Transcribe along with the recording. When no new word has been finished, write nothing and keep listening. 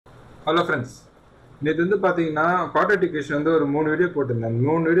Hello friends. நேற்று வந்து பார்த்தீங்கன்னா quadratic equation வந்து ஒரு 3 வீடியோ போட்டிருந்தேன்.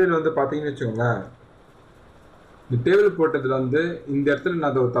 3 வீடியோவில் வந்து பார்த்தீங்கன்னு வச்சுக்கோங்களேன், இந்த டேபிள் போட்டதில் வந்து இந்த இடத்துல நான்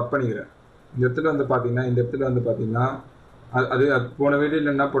அதை தப்பு பண்ணிக்கிறேன். இந்த இடத்துல வந்து பார்த்தீங்கன்னா அது போன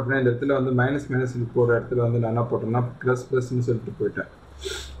வீடியோவில் என்ன போட்டேன்னா, இந்த இடத்துல வந்து மைனஸ் போடுற இடத்துல வந்து நான் என்ன போட்டேன்னா ++ன்னு சொல்லிட்டு போயிட்டேன்.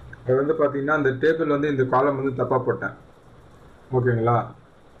 அது வந்து பார்த்தீங்கன்னா அந்த டேபிள் வந்து இந்த காலம் வந்து தப்பாக போட்டேன். ஓகேங்களா?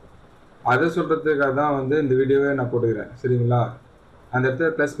 அதை சொல்கிறதுக்காக தான் வந்து இந்த வீடியோவே நான் போட்டுக்கிறேன். சரிங்களா? அந்த இடத்துல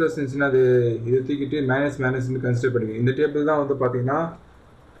 ++ இருந்துச்சுன்னா அது இதை தூக்கிட்டு மைனஸ்னு கன்சிடர் பண்ணிக்கணும். இந்த டேபிள் தான் வந்து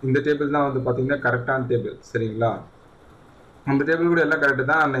பார்த்தீங்கன்னா கரெக்டான டேபிள். சரிங்களா? அந்த டேபிள் கூட எல்லாம் கரெக்டு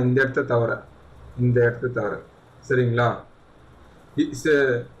தான், ஆனால் இந்த இடத்த தவிர. சரிங்களா?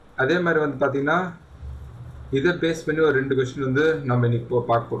 அதே மாதிரி வந்து பார்த்தீங்கன்னா இதை பேஸ் பண்ணி ஒரு 2 கொஸ்டின் வந்து நம்ம இன்னைக்கு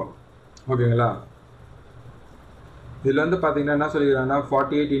பார்க்க போகிறோம். ஓகேங்களா? இதில் வந்து பார்த்தீங்கன்னா என்ன சொல்லிக்கிறாங்கன்னா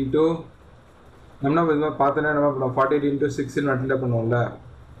 48 இன்ட்டு நம்ம இதுமாதிரி பார்த்தோன்னா என்ன பண்ணுவோம், 48 இன்ட்டு 6 மல்டிப்ளை பண்ணுவோம்ல.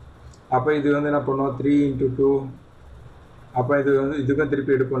 அப்போ இது வந்து என்ன பண்ணுவோம், 3 இன்ட்டு 2. அப்போ இது வந்து இதுக்கும்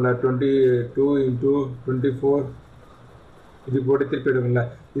திருப்பி எடுப்போம்ல, 22 இன்ட்டு 24 இது போட்டு திருப்பி எடுக்கும்ல.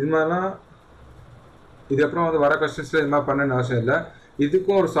 இது மாதிரிலாம் இதுக்கப்புறம் வந்து வர கொஸ்டின்ஸில் இது மாதிரி பண்ணணும்னு அவசியம் இல்லை.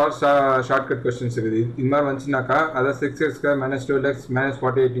 இதுக்கும் ஒரு ஷார்ட்கட் கொஸ்டின்ஸ் இருக்குது. இது மாதிரி வந்துச்சுனாக்கா, அதாவது 6x² - 12x -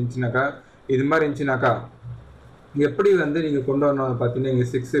 48 இருந்துச்சுனாக்கா, இது மாதிரி இருந்துச்சுனாக்கா எப்படி வந்து நீங்கள் கொண்டு வரணும் பார்த்தீங்கன்னா, இங்கே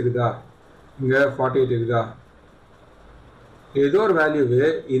 6 இருக்குதா, இங்கே 48 இருக்குதா, ஏதோ ஒரு வேல்யூவு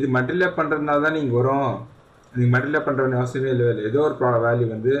இது மல்டிப்ளை பண்ணுறதுனால தான் நீங்கள் வரும். நீங்கள் மல்டிப்ளை பண்ணுற அவசியமே இல்லை. ஏதோ ஒரு வேல்யூ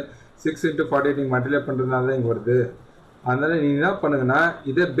வந்து 6 இன்ட்டு 48 நீங்கள் மல்டிப்ளை பண்ணுறதுனால தான் இங்கே வருது. அதனால் நீங்கள் என்ன பண்ணுங்கன்னா,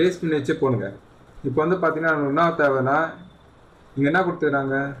 இதை பேஸ் பண்ணி வச்சே போனுங்க. இப்போ வந்து பார்த்தீங்கன்னா நமக்கு என்ன தேவைன்னா, இங்கே என்ன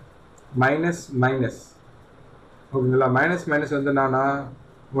கொடுத்துக்கிறாங்க, மைனஸ். ஓகேங்களா? மைனஸ் வந்து என்னன்னா,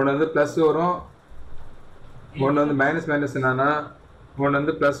 ஒன்று வந்து ப்ளஸ் வரும், ஒன்று வந்து மைனஸ் என்னன்னா, ஒன்று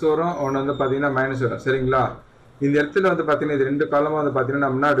வந்து ப்ளஸ் வரும், ஒன்று வந்து பார்த்தீங்கன்னா மைனஸ் வரும். சரிங்களா? இந்த இடத்துல வந்து பார்த்தீங்கன்னா இது 2 காலமாக வந்து பார்த்தீங்கன்னா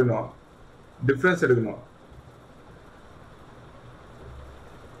நம்ம என்ன எடுக்கணும், டிஃப்ரென்ஸ் எடுக்கணும்.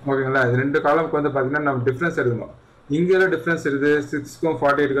 ஓகேங்களா? இது 2 காலமுக்கு வந்து பார்த்தீங்கன்னா நம்ம டிஃப்ரென்ஸ் எடுக்கணும். இங்கெல்லாம் டிஃப்ரென்ஸ் இருக்குது, 6க்கும்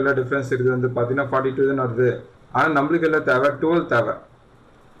 48க்கும் டிஃப்ரென்ஸ் இருக்குது வந்து பார்த்தீங்கன்னா 42 தான் வருது. ஆனால் நம்மளுக்கு எல்லாம் தேவை 12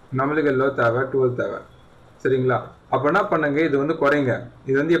 தேவை. சரிங்களா? அப்போ என்ன பண்ணுங்க, இது வந்து குறைங்க.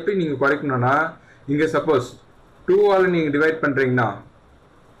 இது வந்து எப்படி நீங்கள் குறைக்கணும்னா, இங்கே சப்போஸ் 2ஆல் நீங்கள் டிவைட் பண்ணுறீங்கன்னா,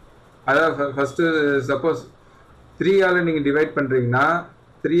 அதாவது ஃபஸ்ட்டு சப்போஸ் 3ஆல் நீங்கள் டிவைட் பண்ணுறீங்கன்னா,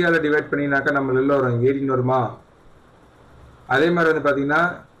 3ஆல் டிவைட் பண்ணிங்கனாக்கா நம்மளுக்கு எல்லாம் வரும் 18 வருமா. அதே மாதிரி வந்து பார்த்தீங்கன்னா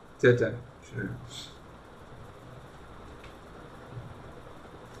சரி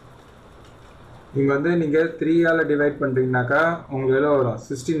இங்கே வந்து நீங்கள் 3ஆல் டிவைட் பண்ணுறீங்கனாக்கா உங்களுக்கு எல்லாம் வரும்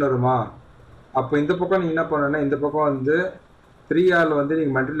 16 வருமா. அப்போ இந்த பக்கம் நீங்கள் என்ன பண்ணணும்னா, இந்த பக்கம் வந்து 3ஆல் வந்து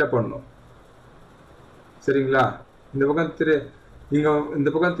நீங்கள் மல்டிப்ளை பண்ணணும். சரிங்களா? இந்த பக்கம் இந்த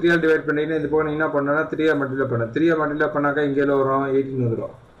பக்கம் 3ஆல் டிவைட் பண்ணிங்கன்னா, இந்த பக்கம் நீங்கள் என்ன பண்ணணும்னா 3ஆல் மல்டிப்ளை பண்ணணும். 3ஆல் மல்டிப்ளை பண்ணாக்கா இங்கே எல்லாம் வரும் 18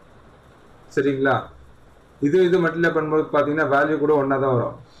 வந்துடும். சரிங்களா? இது மல்டிப்ளை பண்ணும்போது பார்த்தீங்கன்னா வேல்யூ கூட ஒன்றா தான்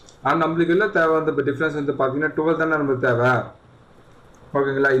வரும். ஆனால் நம்மளுக்கு எல்லாம் தேவை வந்து இப்போ டிஃப்ரென்ஸ் வந்து பார்த்தீங்கன்னா 12 தானே நம்மளுக்கு தேவை.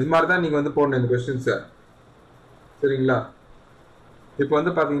 ஓகேங்களா? இது மாதிரி தான் நீங்கள் வந்து போடணும் இந்த கொஸ்டின்ஸை. சரிங்களா? இப்போ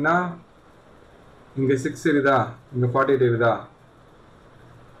வந்து பார்த்தீங்கன்னா இங்கே 6 இருக்குதா, இங்கே 48 இருக்குதா,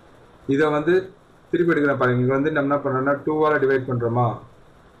 இதை வந்து திருப்பி எடுக்கிறேன் பாருங்க. இங்கே வந்து நம்ம என்ன பண்ணுறோம்னா 2ஆல் டிவைட் பண்ணுறோமா,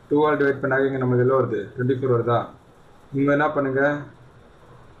 2ஆல் டிவைட் பண்ணாக்க இங்கே நமக்கு எல்லாம் வருது 24 வருதா. இங்கே என்ன பண்ணுங்க,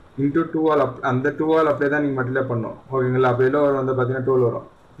 இன்ட்டு 2ஆல் அந்த 2ஆல் அப்படியே தான் நீங்கள் மல்டிப்ளை பண்ணணும். ஓகேங்களா? அப்போ எல்லாம் வந்து பார்த்தீங்கன்னா 12 வரும்.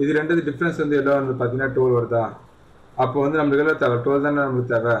 இது ரெண்டு டிஃப்ரென்ஸ் வந்து எல்லாம் வந்து பார்த்தீங்கன்னா 12 வருதா. அப்போ வந்து நம்மளுக்கு எல்லாம் தேவை 12 தானே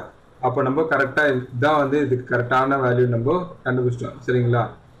நம்மளுக்கு தேவை. அப்போ நம்ம கரெக்டாக இதுதான் வந்து இதுக்கு கரெக்டான வேல்யூ நம்ம கண்டுபிடிச்சிட்டோம். சரிங்களா?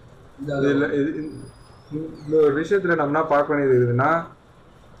 இதில் இந்த ஒரு விஷயத்தில் நம்ம என்ன பார்க்க வேண்டியது இருக்குதுன்னா,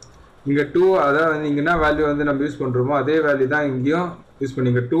 இங்கே 2 அதாவது வந்து இங்கே என்ன வேல்யூ வந்து நம்ம யூஸ் பண்ணுறோமோ அதே வேல்யூ தான் இங்கேயும் யூஸ் பண்ணி.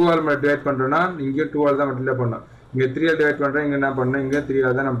 இங்கே 2ஆல் டிவைட் பண்ணுறோன்னா இங்கேயும் 2ஆல் தான் மல்டிப்ளை பண்ணணும். இங்கே 3ஆல் டிவைட் பண்ணுறோம், இங்கே என்ன பண்ணணும், இங்கே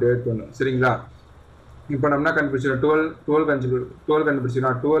 3ஆல் தான் நம்ம டிவைட் பண்ணணும். சரிங்களா? இப்போ நம்ம என்ன கண்டுபிடிச்சிடும், 12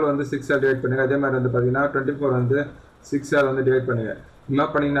 கண்டுபிடிச்சிடும். 12 வந்து 6ஆல் டிவைட் பண்ணுங்க. அதே மாதிரி வந்து பார்த்தீங்கன்னா 24 வந்து 6ஆல் வந்து டிவைட் பண்ணுங்க. என்ன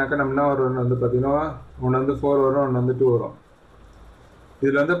பண்ணிங்கனாக்கா நம்ம என்ன வரும் வந்து பார்த்தீங்கன்னா, ஒன்று வந்து 4 வரும், ஒன்று வந்து 2 வரும்.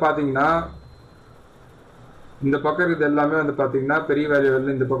 இதில் வந்து பார்த்தீங்கன்னா இந்த பக்கம் இருக்கிறது எல்லாமே வந்து பார்த்தீங்கன்னா பெரிய வேல்யூ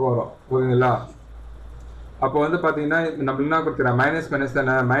வந்து இந்த பக்கம் வரும். ஓகேங்களா? அப்போ வந்து பார்த்தீங்கன்னா நம்ம என்ன கொடுக்குறேன், மைனஸ்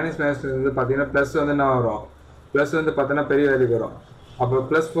தானே. மைனஸ் வந்து பார்த்தீங்கன்னா ப்ளஸ் வந்து என்ன வரும், ப்ளஸ் வந்து பார்த்தீங்கன்னா பெரிய வேல்யூ வரும். அப்போ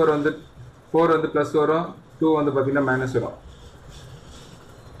 +4 வந்து 4 வந்து ப்ளஸ் வரும், 2 வந்து பார்த்தீங்கன்னா மைனஸ் வரும்.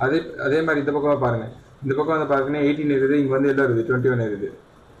 அதே மாதிரி இந்த பக்கம் பாருங்கள். இந்த பக்கம் வந்து பார்த்தீங்கன்னா 18 இருக்குது, இங்கே வந்து எல்லாம் இருக்குது 21 இருக்குது.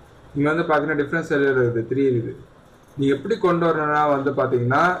 இங்கே வந்து பார்த்தீங்கன்னா டிஃப்ரென்ஸ் எல்லாம் இருக்குது 3 இருக்குது. நீங்கள் எப்படி கொண்டு வரணும்னா வந்து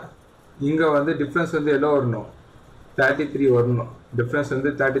பார்த்தீங்கன்னா இங்கே வந்து டிஃப்ரென்ஸ் வந்து எல்லாம் வரணும் 33 வரணும். டிஃப்ரென்ஸ் வந்து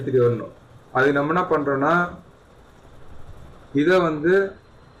 33 வரணும். அது நம்ம என்ன பண்ணுறோன்னா, இதை வந்து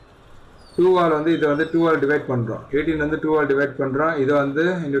 2 ஆல் வந்து இதை வந்து 2 ஆல் டிவைட் பண்ணுறோம். 18 வந்து 2 ஆல் டிவைட் பண்ணுறோம். இதை வந்து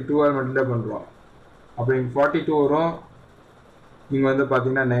இந்த 2 ஆல் மல்டிப்ளை பண்ணுறோம். அப்போ இங்கே 42 வரும். இங்கே வந்து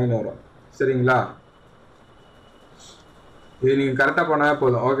பார்த்தீங்கன்னா 9 வரும். சரிங்களா? இது நீங்கள் கரெக்டாக பண்ணால்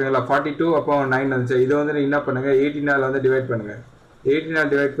போதும். ஓகேங்களா? 42 அப்போ 9 வந்துச்சு. இதை வந்து நீங்கள் என்ன பண்ணுங்கள், 18 ஆல் வந்து டிவைட் பண்ணுங்கள். 18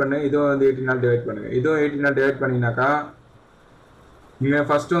 ஆல் டிவைட் பண்ணு. இதுவும் வந்து 18 ஆல் டிவைட் பண்ணுங்கள். இதுவும் 18 ஆல் டிவைட் பண்ணிங்கனாக்கா இங்கே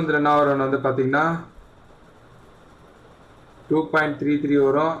ஃபஸ்ட்டு வந்து என்ன வரும்னு வந்து பார்த்தீங்கன்னா 2.33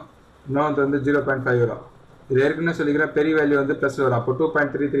 வரும். இன்னொன்று வந்து 0.5 வரும். இது ஏற்கனவே சொல்லிக்கிறேன், பெரிய வேல்யூ வந்து ப்ளஸ் வரும். அப்போ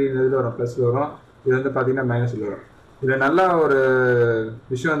 2.33 இதில் வரும், ப்ளஸ் வரும். இது வந்து பார்த்தீங்கன்னா மைனஸில் வரும். இதில் நல்ல ஒரு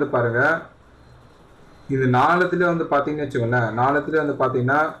விஷயம் வந்து பாருங்கள், இது 4த்துலேயே வந்து பார்த்தீங்கன்னு வச்சுக்கோங்களேன், 4த்துலேயே வந்து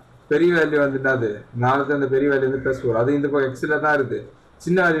பார்த்தீங்கன்னா பெரிய வேல்யூ வந்து என்னது, 4த்துல அந்த பெரிய வேல்யூ வந்து ப்ளஸ் வரும். அது இந்த எக்ஸில் தான் இருக்குது.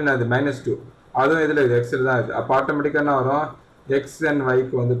 சின்ன வேல்யூ என்னது -2, அதுவும் இதில் இது எக்ஸில் தான் இருக்குது. அப்போ ஆட்டோமேட்டிக்காக என்ன வரும், எக்ஸ் அண்ட்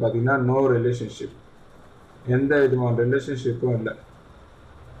ஒய்க்கு வந்து பார்த்தீங்கன்னா நோ ரிலேஷன்ஷிப், எந்த விதமான ரிலேஷன்ஷிப்பும் இல்லை.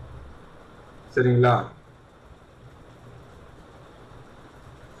 சரிங்களா?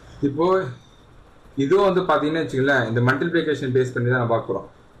 இப்போ இதுவும் வந்து பார்த்தீங்கன்னா வச்சுங்களேன், இந்த மல்டிப்ளிகேஷன் பேஸ் பண்ணி தான் நான் பார்க்குறோம்.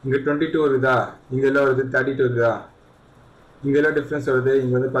 இங்கே 22 வருதா, இங்கே எல்லாம் வருது 32 வருதா, இங்கே எல்லாம் டிஃப்ரென்ஸ் வருது,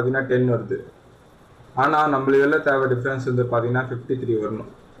 இங்கே வந்து பார்த்தீங்கன்னா 10 வருது. ஆனால் நம்மளுக்கு எல்லாம் தேவை டிஃப்ரென்ஸ் வந்து பார்த்தீங்கன்னா 53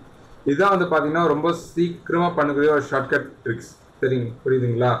 வரணும். இதுதான் வந்து பார்த்தீங்கன்னா ரொம்ப சீக்கிரமாக பண்ணக்கூடிய ஒரு ஷார்ட்கட் ட்ரிக்ஸ். சரிங்க,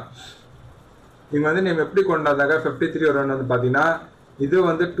 புரியுதுங்களா? இங்கே வந்து நீங்கள் எப்படி கொண்டாந்தாங்க 53 வரணும்னு வந்து பார்த்தீங்கன்னா இது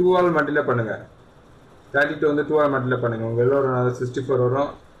வந்து 2 ஆல் மல்டிப்ளை பண்ணுங்கள். 32 வந்து 2 ஆல் மல்டிப்ளை பண்ணுங்கள், உங்கள் எல்லோரும் 64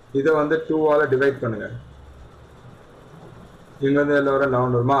 வரும். இதை வந்து 2 ஆல் டிவைட் பண்ணுங்கள், இங்கே வந்து எல்லோரும்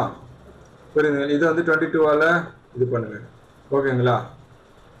 11 வருமா? புரியுதுங்க? இது வந்து 22 ஆல் இது பண்ணுங்கள். ஓகேங்களா?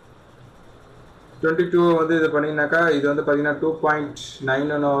 22 வந்து இது பண்ணிங்கனாக்கா இது வந்து பார்த்தீங்கன்னா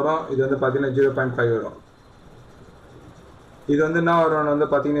 2.9 வரும். இது வந்து பார்த்தீங்கன்னா 0.5 வரும். இது வந்து என்ன வரும்னு வந்து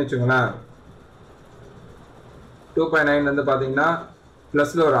பார்த்தீங்கன்னு வச்சுக்கோங்களேன், 2.9 வந்து பார்த்தீங்கன்னா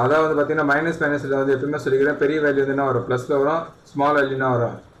ப்ளஸில் வரும். அதாவது வந்து பார்த்தீங்கன்னா மைனஸில் வந்து எப்பவுமே சொல்லிக்கிறேன், பெரிய வேல்யூ வந்து என்ன வரும், ப்ளஸில் வரும். ஸ்மால் வேல்யூனா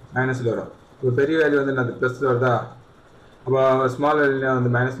வரும், மைனஸில் வரும். இப்போ பெரிய வேல்யூ வந்து என்னது ப்ளஸில் வருதா, அப்போ ஸ்மால் வேல்யூனா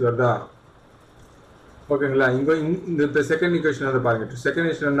வந்து மைனஸில் வருதா? ஓகேங்களா? இங்கே இந்த செகண்ட் ஈக்குவேஷன் வந்து பாருங்கள். செகண்ட்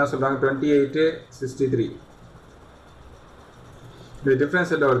ஈக்குவேஷன் என்ன சொல்கிறாங்க, 28, 63. இந்த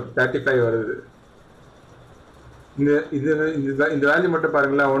டிஃப்ரென்ஸ் இல்லை வருது, 35 வருது. இந்த வேல்யூ மட்டும்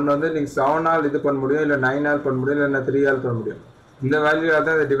பாருங்களேன். ஒன்று வந்து நீங்கள் 7 ஆல் இது பண்ண முடியும், இல்லை 9 ஆல் பண்ண முடியும், இல்லை 3 ஆல் பண்ண முடியும். இந்த வேல்யூவாக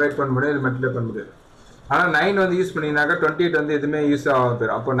தான் இதை டிவைட் பண்ண முடியும், இல்லை மல்டிப்ளை பண்ண முடியும். ஆனால் 9 வந்து யூஸ் பண்ணிங்கனாக்கா 28 வந்து எதுவுமே யூஸ் ஆகாம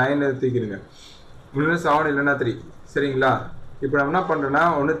போயிடும். அப்போ 9 தூக்கிடுங்க, ஒன்று 7 இல்லைன்னா 3. சரிங்களா? இப்போ நம்ம என்ன பண்ணுறோன்னா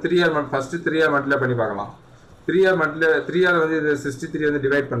ஒன்று 3 ஆல் ஃபஸ்ட்டு 3 ஆல் மல்டிப்ளை பண்ணி பார்க்கலாம். 3 ஆல் வந்து இது 63 வந்து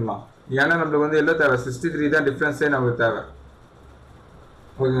டிவைட் பண்ணலாம். ஏன்னா நம்மளுக்கு வந்து எல்லாம் தேவை 63 தான் டிஃப்ரென்ஸே நமக்கு தேவை.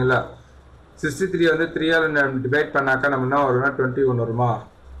 ஓகேங்களா? 63 வந்து 3 ஆல் டிவைட் பண்ணாக்கா நம்ம என்ன வரும்னா 21 வருமா?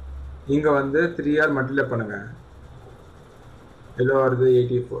 இங்கே வந்து 3 ஆல் மல்டிப்ளை பண்ணுங்கள், எவ்வளோ வருது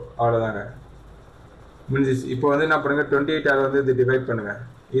 84. அவ்வளோதாங்க, முடிஞ்சிச்சு. இப்போ வந்து என்ன பண்ணுங்கள், 28 ஆல் வந்து இது டிவைட் பண்ணுங்கள்,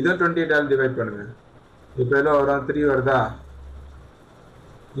 இதுவும் 28 ஆல் டிவைட் பண்ணுங்கள். இப்போ எவ்வளோ வரும், 3 வருதா?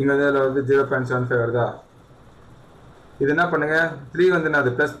 இங்கே வந்து எவ்வளோ வருது, 0.75 வருதா? இது என்ன பண்ணுங்கள், 3 வந்து என்ன,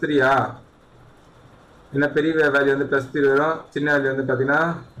 அது +3ஆ? ஏன்னா பெரிய வேல்யூ வந்து +3 வரும், சின்ன வேல்யூ வந்து பார்த்தீங்கன்னா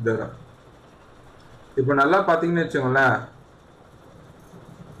இது வரும். இப்போ நல்லா பார்த்தீங்கன்னு வச்சுக்கோங்களேன்,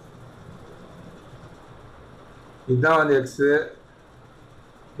 இதுதான் வந்து எக்ஸு,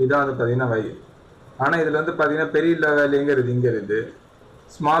 இதுதான் வந்து பார்த்தீங்கன்னா y. ஆனால் இதில் வந்து பார்த்தீங்கன்னா பெரிய வேல்யூ எங்கே இருக்குது, இங்கே இருக்குது.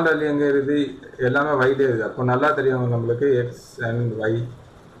 ஸ்மால் வேல்யூ எங்கே இருக்குது, எல்லாமே வைலே இருக்குது. அப்போ நல்லா தெரியும் நம்மளுக்கு X and why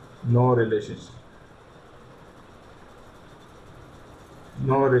no relationship,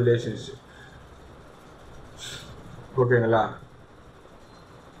 no relationship. ஓகேங்களா?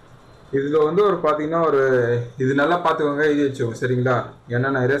 இதில் வந்து ஒரு பார்த்தீங்கன்னா ஒரு இது நல்லா பார்த்துக்கோங்க, எழுதி வச்சுக்கோங்க. சரிங்களா? ஏன்னா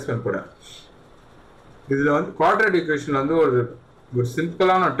நான் எரேஸ் பண்ண போகிறேன். இதில் வந்து குவாட்ரேட்டிக் ஈக்குவேஷன் வந்து ஒரு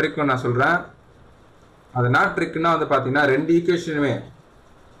சிம்பிளான ட்ரிக் நான் சொல்கிறேன். அது என்ன ட்ரிக்னா வந்து பார்த்தீங்கன்னா 2 ஈக்குவேஷனுமே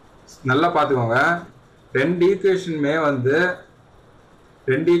நல்லா பார்த்துக்கோங்க. 2 ஈக்குவேஷனுமே வந்து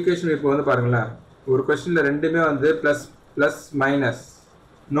 2 ஈக்குவேஷன் இப்போ வந்து பாருங்களேன், ஒரு கொஸ்டினில் ரெண்டுமே வந்து ப்ளஸ் மைனஸ்,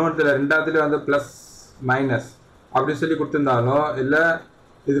 இன்னொருத்தில் ரெண்டாவதுலேயே வந்து ப்ளஸ் மைனஸ் அப்படி சொல்லி கொடுத்துருந்தாலும், இல்லை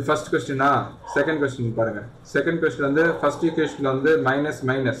இது ஃபர்ஸ்ட் கொஸ்டினா செகண்ட் கொஸ்டின் பாருங்கள். செகண்ட் கொஸ்டின் வந்து ஃபர்ஸ்ட் ஈக்குவேஷனில் வந்து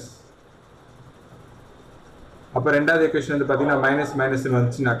மைனஸ், அப்போ ரெண்டாவது ஈக்குவேஷன் வந்து பார்த்தீங்கன்னா மைனஸ்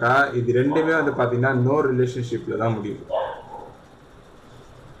வந்துச்சுனாக்கா இது ரெண்டுமே வந்து பார்த்தீங்கன்னா நோ ரிலேஷன்ஷிப்பில் தான் முடியும்.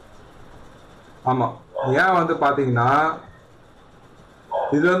 ஆமாம், ஏன் வந்து பார்த்தீங்கன்னா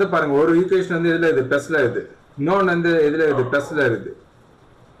இதில் வந்து பாருங்கள், ஒரு ஈக்குவேஷன் வந்து இதில் இது ப்ளஸில் இருக்குது, இன்னொன்று வந்து இதில் இது ப்ளஸில் இருக்குது.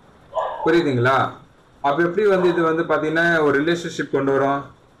 புரியுதுங்களா? அப்போ எப்படி வந்து இது வந்து பார்த்தீங்கன்னா ஒரு ரிலேஷன்ஷிப் கொண்டு வரும்?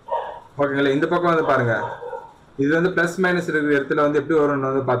 ஓகேங்களா? இந்த பக்கம் வந்து பாருங்கள், இது வந்து ப்ளஸ் மைனஸ் இருக்கிற இடத்துல வந்து எப்படி வரும்னு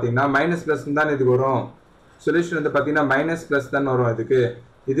வந்து பார்த்தீங்கன்னா மைனஸ் ப்ளஸ் தான் இதுக்கு வரும். சொல்யூஷன் வந்து பார்த்தீங்கன்னா மைனஸ் ப்ளஸ் தான் வரும் இதுக்கு.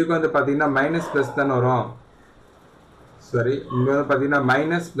 இதுக்கு வந்து பார்த்தீங்கன்னா மைனஸ் ப்ளஸ் தானே வரும். சாரி, இங்கே வந்து பார்த்தீங்கன்னா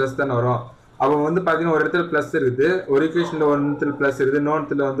மைனஸ் ப்ளஸ் தானே வரும். அப்போ வந்து பார்த்தீங்கன்னா ஒரு இடத்துல ப்ளஸ் இருக்குது, ஒரு ஈக்குவேஷனில் ஒரு இடத்துல ப்ளஸ் இருக்குது,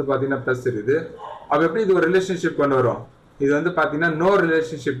 இன்னொருத்துல வந்து பார்த்தீங்கன்னா ப்ளஸ் இருக்குது. அப்போ எப்படி இது ஒரு ரிலேஷன்ஷிப் கொண்டு வரும்? இது வந்து பார்த்தீங்கன்னா நோ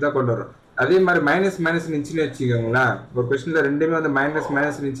ரிலேஷன்ஷிப் தான் கொண்டு வரும். அதே மாதிரி மைனஸ் மைனஸ் இருந்துச்சுன்னு வச்சுக்கோங்களேன். ஒரு கொஸ்டினில் ரெண்டுமே வந்து மைனஸ்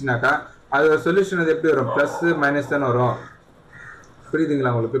மைனஸ் இருந்துச்சுனாக்கா அது ஒரு சொல்யூஷன் அது எப்படி வரும்? ப்ளஸ் மைனஸ் தானே வரும்.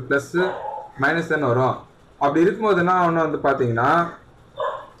 புரியுதுங்களா உங்களுக்கு? ப்ளஸ் மைனஸ் தானே வரும். அப்படி இருக்கும்போதுன்னா ஒன்று வந்து பார்த்தீங்கன்னா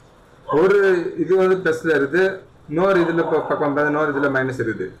ஒரு இது வந்து ப்ளஸில் இருக்குது, இன்னொரு இதில் பக்கம் இன்னொரு இதில் மைனஸ்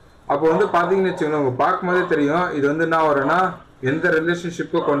இருக்குது. அப்போ வந்து பார்த்தீங்கன்னு வச்சுக்கோங்க, உங்கள் பார்க்கும்போதே தெரியும் இது வந்து என்ன வரும்னா எந்த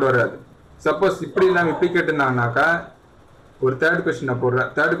ரிலேஷன்ஷிப்பும் கொண்டு வராது. சப்போஸ் இப்படி இல்லாமல் இப்படி கேட்டுருந்தாங்கனாக்கா ஒரு தேர்ட் கொஸ்டின் நான் போடுறேன்.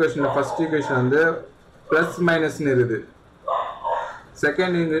 தேர்ட் கொஸ்டினில் ஃபர்ஸ்ட் ஈக்குவேஷன் வந்து ப்ளஸ் மைனஸ்ன்னு இருக்குது,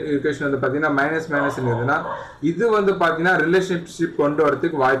 செகண்ட் ஈக்குவேஷன் வந்து பார்த்தீங்கன்னா மைனஸ் மைனஸ்ன்னு இருக்குதுன்னா இது வந்து பார்த்தீங்கன்னா ரிலேஷன்ஷிப் கொண்டு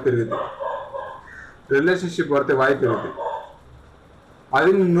வரதுக்கு வாய்ப்பு இருக்குது. ரிலேஷன்ஷிப் வரதுக்கு வாய்ப்பு இருக்குது. அது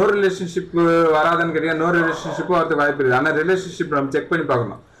இன்னொரு ரிலேஷன்ஷிப் வராதுன்னு கேட்டீங்கன்னா இன்னொரு ரிலேஷன்ஷிப்பும் வரதுக்கு வாய்ப்பு இருக்குது. ஆனால் ரிலேஷன்ஷிப் நம்ம செக் பண்ணி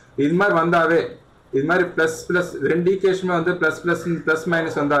பார்க்கணும். இது மாதிரி வந்தாவே, இது மாதிரி ப்ளஸ் ப்ளஸ் ரெண்டு ஈக்குவேஷனுமே வந்து ப்ளஸ் ப்ளஸ் ப்ளஸ்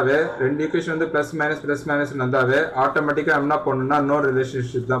மைனஸ் வந்தாவே, ரெண்டு ஈக்குவேஷன் வந்து ப்ளஸ் மைனஸ் வந்தாவே ஆட்டோமேட்டிக்காக என்ன பண்ணணும்னா நோ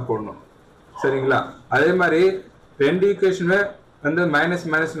ரிலேஷன்ஷிப் தான் போடணும். சரிங்களா? அதே மாதிரி ரெண்டு ஈக்குவேஷனுமே வந்து மைனஸ்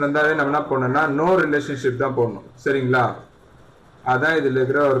மைனஸ் வந்தாவே நம்ம என்ன பண்ணணும்னா நோ ரிலேஷன்ஷிப் தான் போடணும். சரிங்களா? அதான் இதில்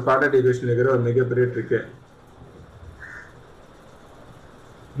இருக்கிற ஒரு குவாட்ரேட்டிக் ஈக்குவேஷனில் இருக்கிற ஒரு மிகப்பெரிய ட்ரிக்கு.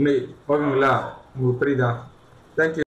 ஓகேங்களா? உங்களுக்கு புரியுதா? தேங்க்யூ.